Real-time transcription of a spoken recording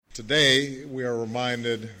Today, we are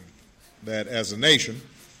reminded that as a nation,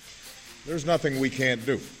 there's nothing we can't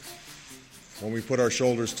do. When we put our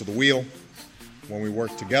shoulders to the wheel, when we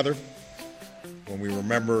work together, when we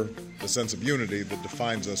remember the sense of unity that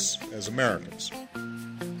defines us as Americans.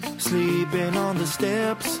 Sleeping on the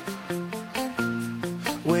steps,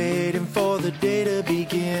 waiting for the day to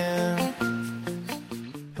begin.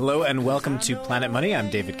 Hello and welcome to Planet Money. I'm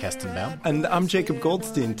David Kestenbaum. And I'm Jacob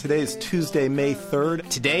Goldstein. Today is Tuesday, May 3rd.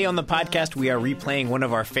 Today on the podcast, we are replaying one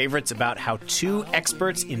of our favorites about how two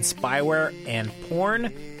experts in spyware and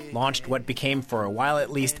porn launched what became, for a while at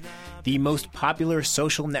least, the most popular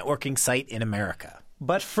social networking site in America.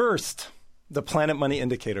 But first, the Planet Money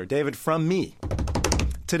Indicator. David, from me.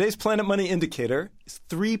 Today's Planet Money Indicator is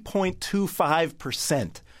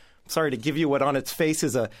 3.25%. Sorry to give you what on its face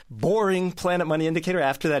is a boring Planet Money Indicator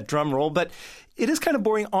after that drum roll, but it is kind of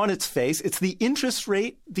boring on its face. It's the interest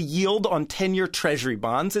rate, the yield on 10-year Treasury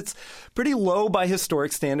bonds. It's pretty low by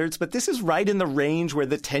historic standards, but this is right in the range where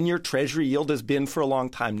the 10-year Treasury yield has been for a long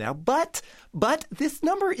time now. But this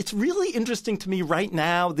number, it's really interesting to me right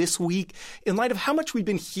now, this week, in light of how much we've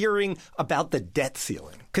been hearing about the debt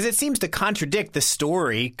ceiling. Because it seems to contradict the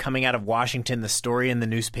story coming out of Washington, the story in the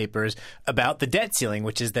newspapers about the debt ceiling,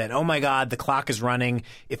 which is that, oh my God, the clock is running.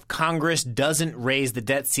 If Congress doesn't raise the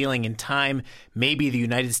debt ceiling in time, maybe the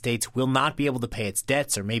United States will not be able to pay its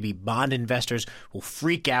debts, or maybe bond investors will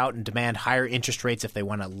freak out and demand higher interest rates if they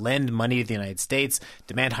want to lend money to the United States,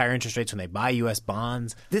 demand higher interest rates when they buy U.S.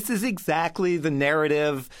 bonds. This is exactly the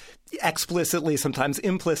narrative, explicitly, sometimes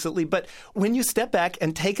implicitly. But when you step back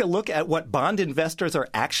and take a look at what bond investors are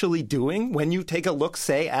actually doing, when you take a look,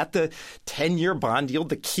 say, at the 10-year bond yield,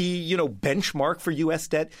 the key, benchmark for U.S.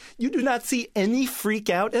 debt, you do not see any freak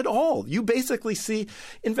out at all. You basically see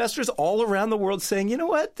investors all around the world saying, you know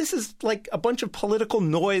what, this is like a bunch of political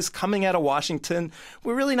noise coming out of Washington.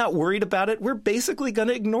 We're really not worried about it. We're basically going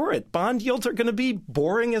to ignore it. Bond yields are going to be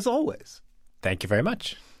boring as always. Thank you very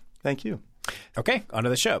much. Thank you. Okay, on to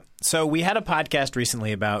the show. So we had a podcast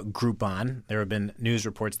recently about Groupon. There have been news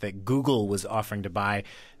reports that Google was offering to buy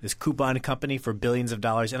this coupon company for billions of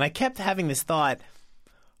dollars. And I kept having this thought,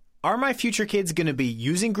 are my future kids going to be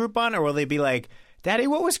using Groupon, or will they be like, Daddy,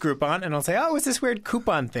 what was Groupon? And I'll say, oh, it was this weird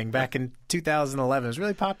coupon thing back in 2011. It was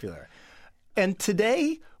really popular. And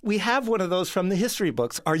today, we have one of those from the history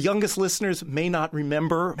books. Our youngest listeners may not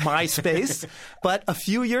remember MySpace, but a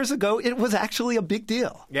few years ago, it was actually a big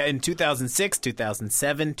deal. Yeah, in 2006,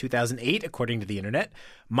 2007, 2008, according to the internet,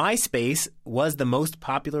 MySpace was the most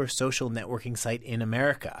popular social networking site in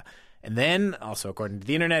America. And then, also according to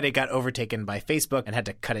the internet, it got overtaken by Facebook and had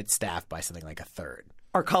to cut its staff by something like a third.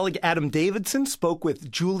 Our colleague Adam Davidson spoke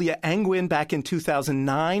with Julia Angwin back in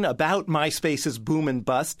 2009 about MySpace's boom and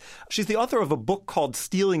bust. She's the author of a book called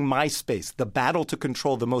Stealing MySpace, The Battle to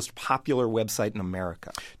Control the Most Popular Website in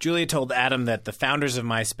America. Julia told Adam that the founders of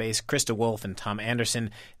MySpace, Krista Wolf and Tom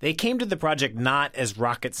Anderson, they came to the project not as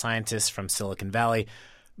rocket scientists from Silicon Valley,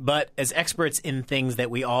 but as experts in things that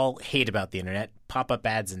we all hate about the internet, pop-up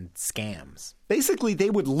ads and scams. Basically, they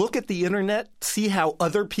would look at the internet, see how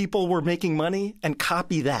other people were making money, and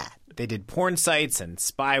copy that. They did porn sites and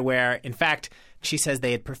spyware. In fact, she says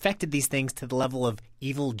they had perfected these things to the level of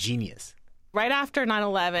evil genius. Right after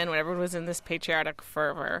 9/11, when everyone was in this patriotic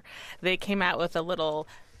fervor, they came out with a little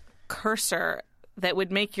cursor that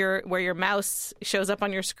would make where your mouse shows up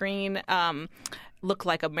on your screen look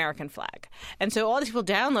like American flag. And so all these people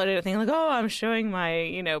downloaded it thinking like, oh, I'm showing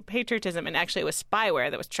my, patriotism. And actually it was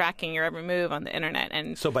spyware that was tracking your every move on the internet.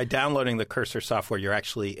 And so by downloading the Cursor software, you're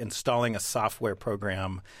actually installing a software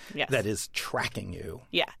program that is tracking you.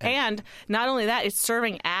 Yeah. And not only that, it's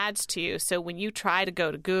serving ads to you. So when you try to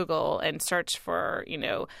go to Google and search for,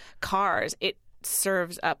 cars, it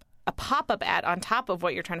serves up a pop-up ad on top of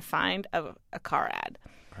what you're trying to find of a car ad.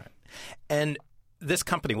 Right. And this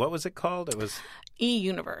company, what was it called? It was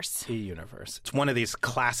eUniverse. eUniverse. It's one of these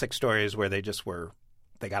classic stories where they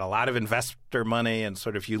got a lot of investor money, and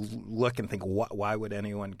sort of you look and think, why would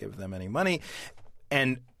anyone give them any money?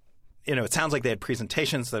 And it sounds like they had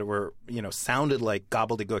presentations that were, sounded like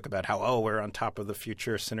gobbledygook about how, we're on top of the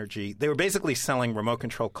future synergy. They were basically selling remote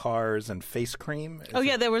control cars and face cream.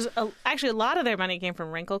 There was actually a lot of their money came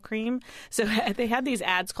from wrinkle cream. So they had these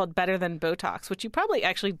ads called Better Than Botox, which you probably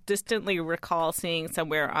actually distantly recall seeing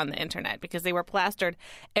somewhere on the internet because they were plastered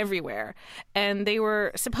everywhere. And they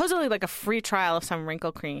were supposedly like a free trial of some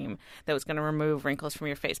wrinkle cream that was going to remove wrinkles from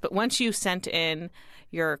your face. But once you sent in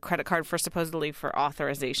your credit card supposedly for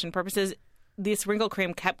authorization purposes, this wrinkle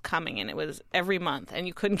cream kept coming, and it was every month, and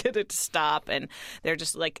you couldn't get it to stop. And there are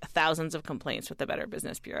just like thousands of complaints with the Better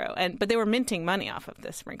Business Bureau. But they were minting money off of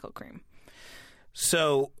this wrinkle cream.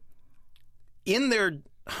 So in their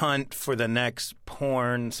hunt for the next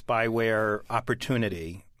porn spyware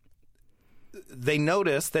opportunity, they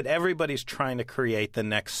notice that everybody's trying to create the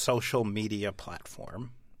next social media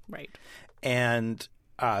platform. Right. And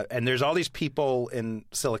there's all these people in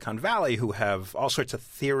Silicon Valley who have all sorts of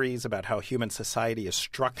theories about how human society is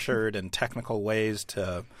structured and technical ways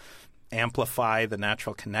to amplify the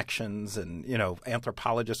natural connections. And,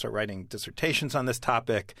 anthropologists are writing dissertations on this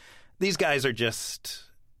topic. These guys are just...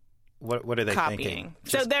 What are they copying? thinking?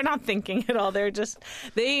 So they're not thinking at all.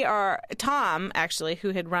 They are Tom, actually, who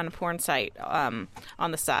had run a porn site on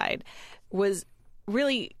the side, was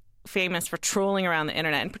really famous for trolling around the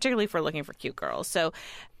internet and particularly for looking for cute girls. So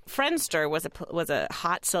Friendster was a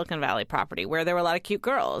hot Silicon Valley property where there were a lot of cute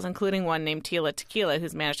girls, including one named Tila Tequila,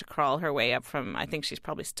 who's managed to crawl her way up from, I think she's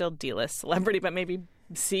probably still D-list celebrity, but maybe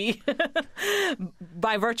C,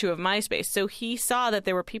 by virtue of MySpace. So he saw that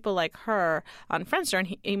there were people like her on Friendster,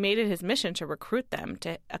 and he made it his mission to recruit them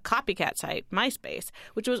to a copycat site, MySpace,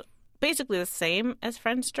 which was basically the same as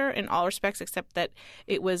Friendster in all respects, except that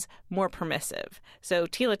it was more permissive. So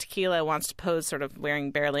Tila Tequila wants to pose sort of wearing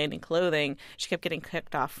bare landing clothing. She kept getting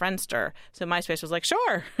kicked off Friendster. So MySpace was like,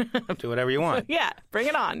 sure. Do whatever you want. Yeah, bring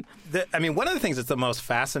it on. One of the things that's the most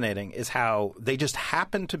fascinating is how they just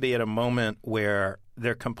happen to be at a moment where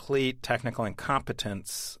their complete technical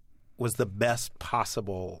incompetence was the best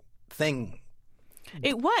possible thing.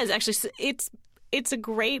 It was. Actually, it's a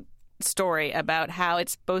great story about how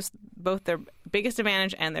it's both their biggest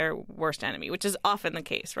advantage and their worst enemy, which is often the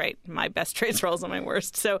case, right? My best traits are also my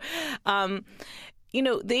worst. So,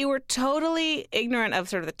 they were totally ignorant of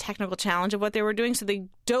sort of the technical challenge of what they were doing. So they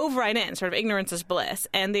dove right in, sort of ignorance is bliss.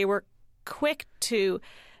 And they were quick to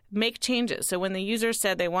make changes. So when the users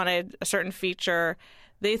said they wanted a certain feature,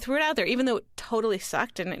 they threw it out there, even though it totally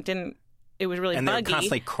sucked and it was really buggy. And they were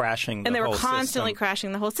constantly crashing the whole system. And they were constantly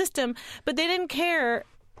crashing the whole system. But they didn't care.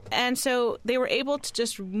 And so they were able to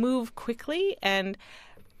just move quickly and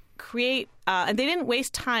create and they didn't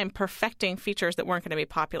waste time perfecting features that weren't going to be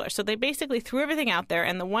popular. So they basically threw everything out there,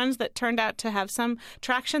 and the ones that turned out to have some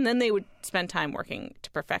traction, then they would spend time working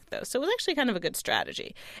to perfect those. So it was actually kind of a good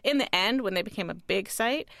strategy. In the end, when they became a big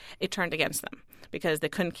site, it turned against them because they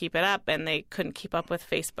couldn't keep it up and they couldn't keep up with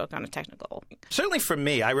Facebook on a technical. Certainly for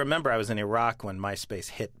me, I remember I was in Iraq when MySpace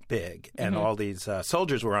hit big, and all these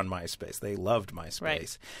soldiers were on MySpace. They loved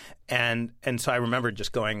MySpace. Right. And so I remember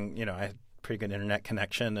just going, I had pretty good internet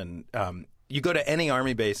connection, and you go to any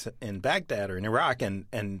army base in Baghdad or in Iraq,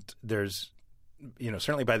 and there's,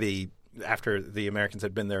 certainly after the Americans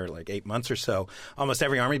had been there like 8 months or so, almost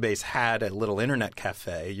every army base had a little internet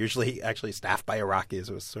cafe, usually actually staffed by Iraqis.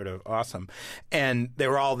 It was sort of awesome. And they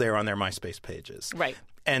were all there on their MySpace pages. Right.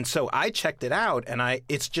 And so I checked it out, and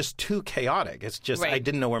it's just too chaotic. It's just I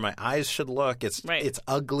didn't know where my eyes should look. It's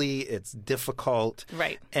ugly. It's difficult.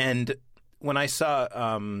 Right. And when I saw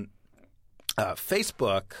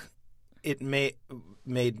Facebook, it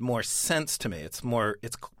made more sense to me. It's more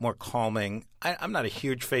calming. I'm not a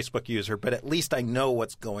huge Facebook user, but at least I know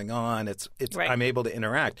what's going on. I'm able to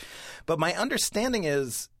interact. But my understanding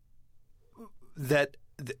is that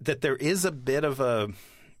there is a bit of a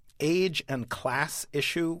age and class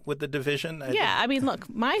issue with the division. Yeah, look,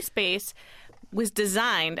 MySpace was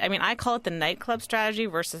designed. I call it the nightclub strategy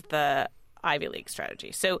versus the Ivy League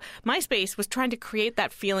strategy. So MySpace was trying to create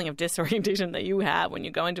that feeling of disorientation that you have when you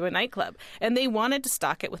go into a nightclub. And they wanted to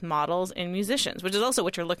stock it with models and musicians, which is also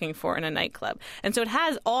what you're looking for in a nightclub. And so it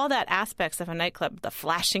has all that aspects of a nightclub, the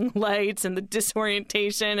flashing lights and the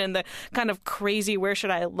disorientation and the kind of crazy where should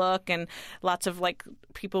I look and lots of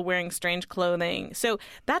people wearing strange clothing. So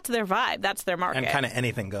that's their vibe. That's their market. And kind of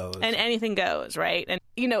anything goes. And anything goes, right? And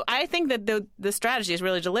I think that the strategy is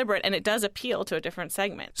really deliberate, and it does appeal to a different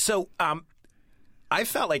segment. So I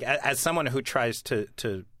felt like, as someone who tries to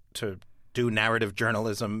do narrative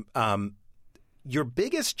journalism, your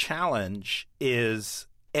biggest challenge is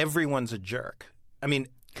everyone's a jerk.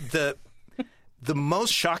 The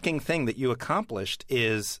most shocking thing that you accomplished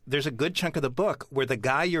is there's a good chunk of the book where the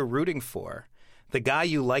guy you're rooting for, the guy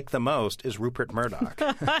you like the most, is Rupert Murdoch.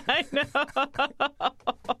 I know.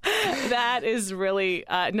 That is really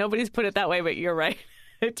nobody's put it that way, but you're right.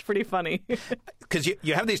 It's pretty funny. Because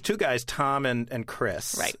you have these two guys, Tom and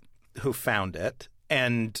Chris, right, who found it,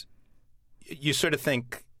 and you sort of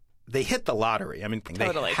think they hit the lottery.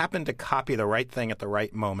 Totally. They happened to copy the right thing at the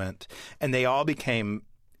right moment, and they all became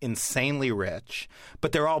insanely rich,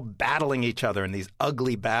 but they're all battling each other in these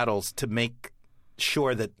ugly battles to make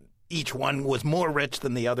sure that each one was more rich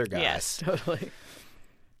than the other guys. Yes, totally.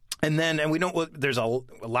 And we don't. There's a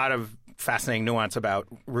lot of fascinating nuance about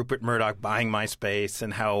Rupert Murdoch buying MySpace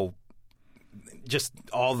and how just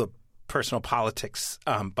all the personal politics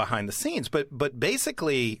behind the scenes. But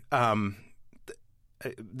basically,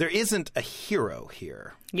 there isn't a hero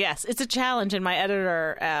here. Yes, it's a challenge, and my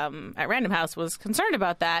editor at Random House was concerned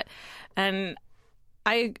about that, and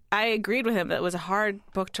I agreed with him that it was a hard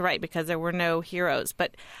book to write because there were no heroes.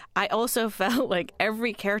 But I also felt like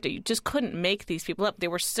every character, you just couldn't make these people up. They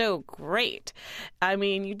were so great. I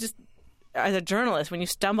mean, you just, as a journalist, when you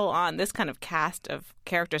stumble on this kind of cast of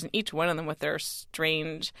characters, and each one of them with their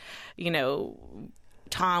strange,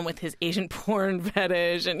 Tom with his Asian porn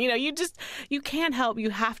fetish, and you can't help, you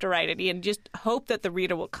have to write it and just hope that the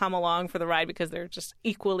reader will come along for the ride because they're just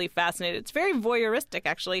equally fascinated. It's very voyeuristic,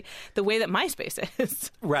 actually, the way that MySpace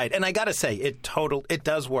is. Right, and I got to say, it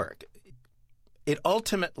does work. It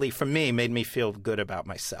ultimately, for me, made me feel good about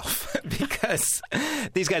myself because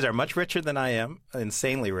these guys are much richer than I am,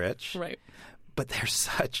 insanely rich. Right. But they're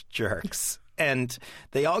such jerks. And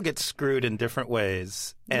they all get screwed in different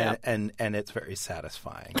ways, and it's very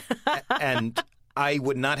satisfying. And I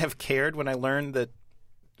would not have cared when I learned that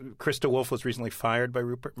Krista Wolf was recently fired by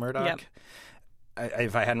Rupert Murdoch. Yep.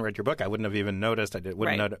 If I hadn't read your book, I wouldn't have even noticed.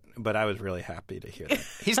 But I was really happy to hear that.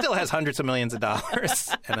 He still has hundreds of millions of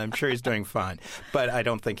dollars, and I'm sure he's doing fine. But I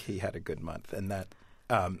don't think he had a good month, and that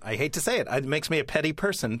I hate to say it. It makes me a petty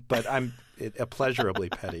person, but I'm a pleasurably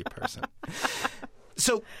petty person.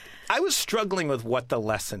 So I was struggling with what the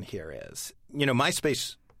lesson here is.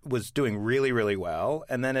 MySpace was doing really, really well,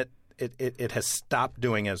 and then it has stopped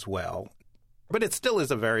doing as well. But it still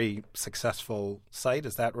is a very successful site.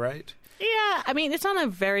 Is that right? Yeah. I mean, it's on a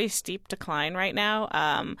very steep decline right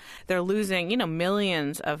now. They're losing,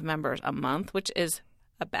 millions of members a month, which is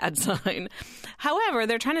a bad sign. However,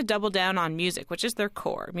 they're trying to double down on music, which is their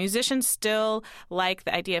core. Musicians still like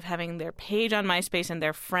the idea of having their page on MySpace and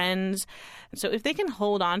their friends. So if they can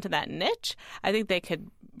hold on to that niche, I think they could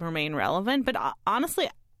remain relevant. But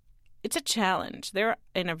honestly, it's a challenge. They're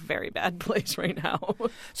in a very bad place right now.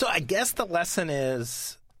 So I guess the lesson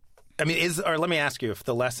is, let me ask you if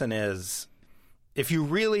the lesson is, if you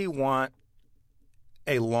really want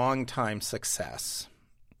a long-time success,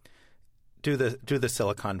 do the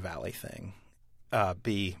Silicon Valley thing.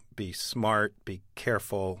 Be smart, be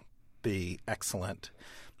careful, be excellent.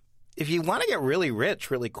 If you want to get really rich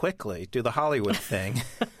really quickly, do the Hollywood thing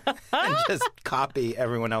and just copy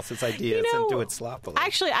everyone else's ideas and do it sloppily.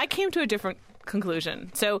 Actually, I came to a different conclusion.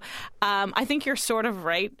 So I think you're sort of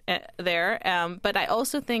right there. But I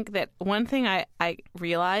also think that one thing I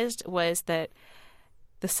realized was that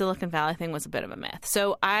the Silicon Valley thing was a bit of a myth.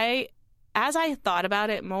 So as I thought about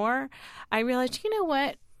it more, I realized, you know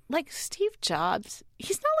what? Like Steve Jobs,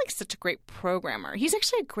 he's not like such a great programmer. He's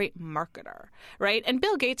actually a great marketer, right? And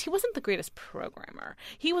Bill Gates, he wasn't the greatest programmer.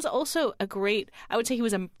 He was also I would say he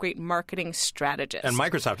was a great marketing strategist. And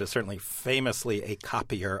Microsoft is certainly famously a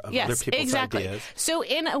copier of other people's ideas. So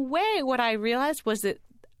in a way, what I realized was that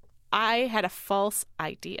I had a false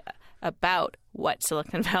idea about what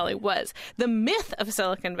Silicon Valley was. The myth of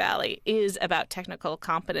Silicon Valley is about technical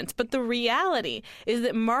competence, but the reality is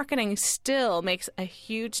that marketing still makes a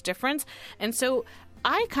huge difference. And so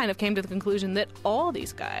I kind of came to the conclusion that all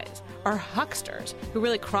these guys are hucksters who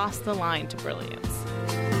really cross the line to brilliance.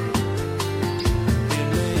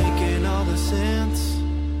 Making all the sense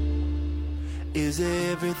is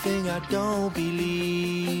everything I don't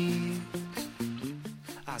believe.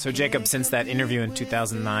 So, Jacob, since that interview in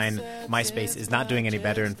 2009, MySpace is not doing any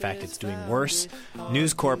better. In fact, it's doing worse.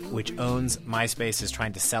 News Corp, which owns MySpace, is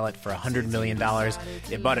trying to sell it for $100 million.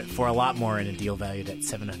 It bought it for a lot more in a deal valued at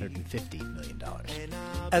 $750 million.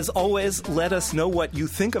 As always, let us know what you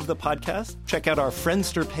think of the podcast. Check out our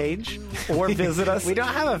Friendster page or visit us. We don't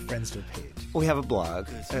have a Friendster page. We have a blog.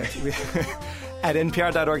 At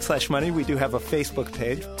npr.org/money, we do have a Facebook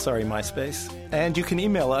page. Sorry, MySpace. And you can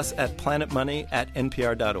email us at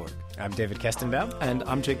planetmoney@npr.org. I'm David Kestenbaum. And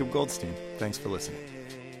I'm Jacob Goldstein. Thanks for listening.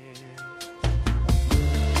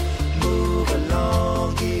 Move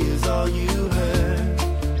along, here's all you heard.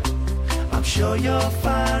 I'm sure you're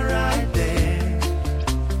fine right there.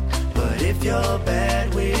 But if you're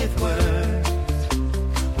bad with words,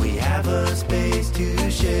 we have a